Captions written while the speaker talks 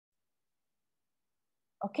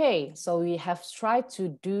Okay, so we have tried to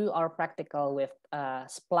do our practical with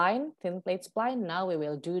spline, thin plate spline. Now we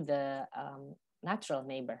will do the natural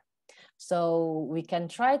neighbor. So we can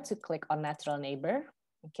try to click on natural neighbor,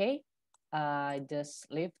 okay?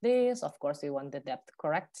 Just leave this. Of course, we want the depth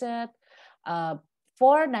corrected.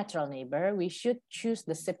 For natural neighbor, we should choose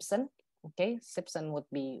the Simpson, okay? Simpson would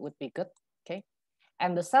be good, okay?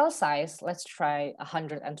 And the cell size, let's try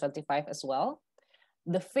 125 as well.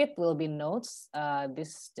 The fit will be nodes.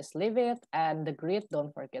 This just leave it, and the grid,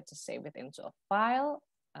 don't forget to save it into a file,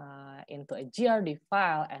 into a GRD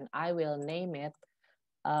file, and I will name it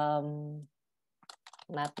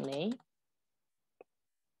matney.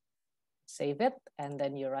 Save it, and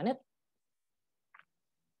then you run it.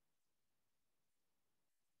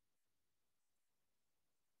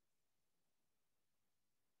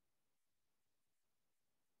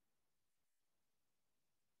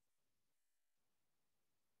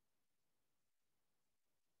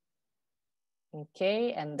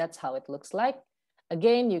 Okay, and that's how it looks like.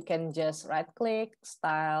 Again, you can just right click,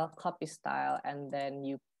 style, copy style, and then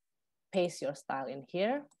you paste your style in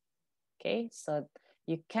here. Okay, so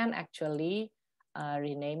you can actually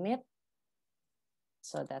rename it.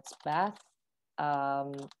 So that's path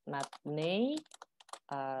matney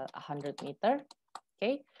 100 meter.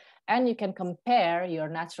 Okay, and you can compare your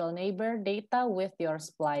natural neighbor data with your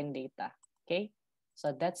spline data. Okay,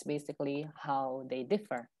 so that's basically how they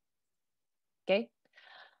differ. Okay,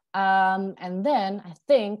 and then I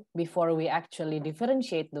think before we actually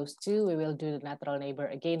differentiate those two, we will do the natural neighbor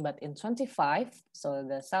again, but in 25. So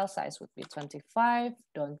the cell size would be 25.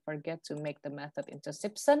 Don't forget to make the method into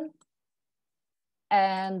Simpson.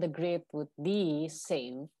 And the grid would be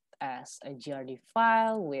saved as a GRD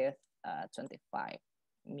file with 25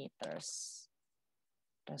 meters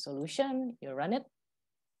resolution. You run it.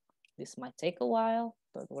 This might take a while.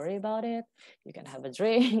 Don't worry about it. You can have a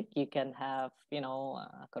drink. You can have,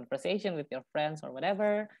 a conversation with your friends or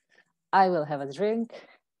whatever. I will have a drink.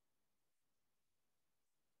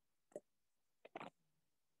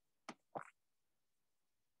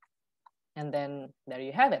 And then there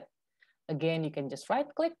you have it. Again, you can just right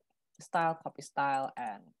click, style, copy style,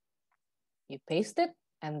 and you paste it.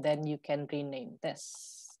 And then you can rename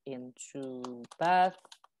this into path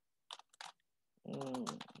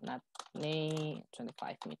matney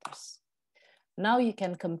 25 meters. Now you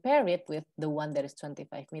can compare it with the one that is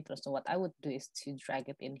 25 meters. So what I would do is to drag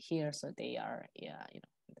it in here so they are,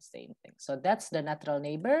 the same thing. So that's the natural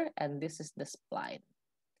neighbor, and this is the spline.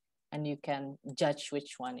 And you can judge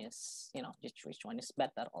which one is, which one is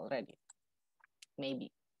better already,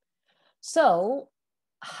 maybe. So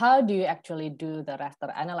how do you actually do the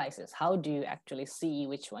raster analysis? How do you actually see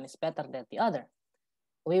which one is better than the other?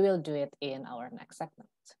 We will do it in our next segment.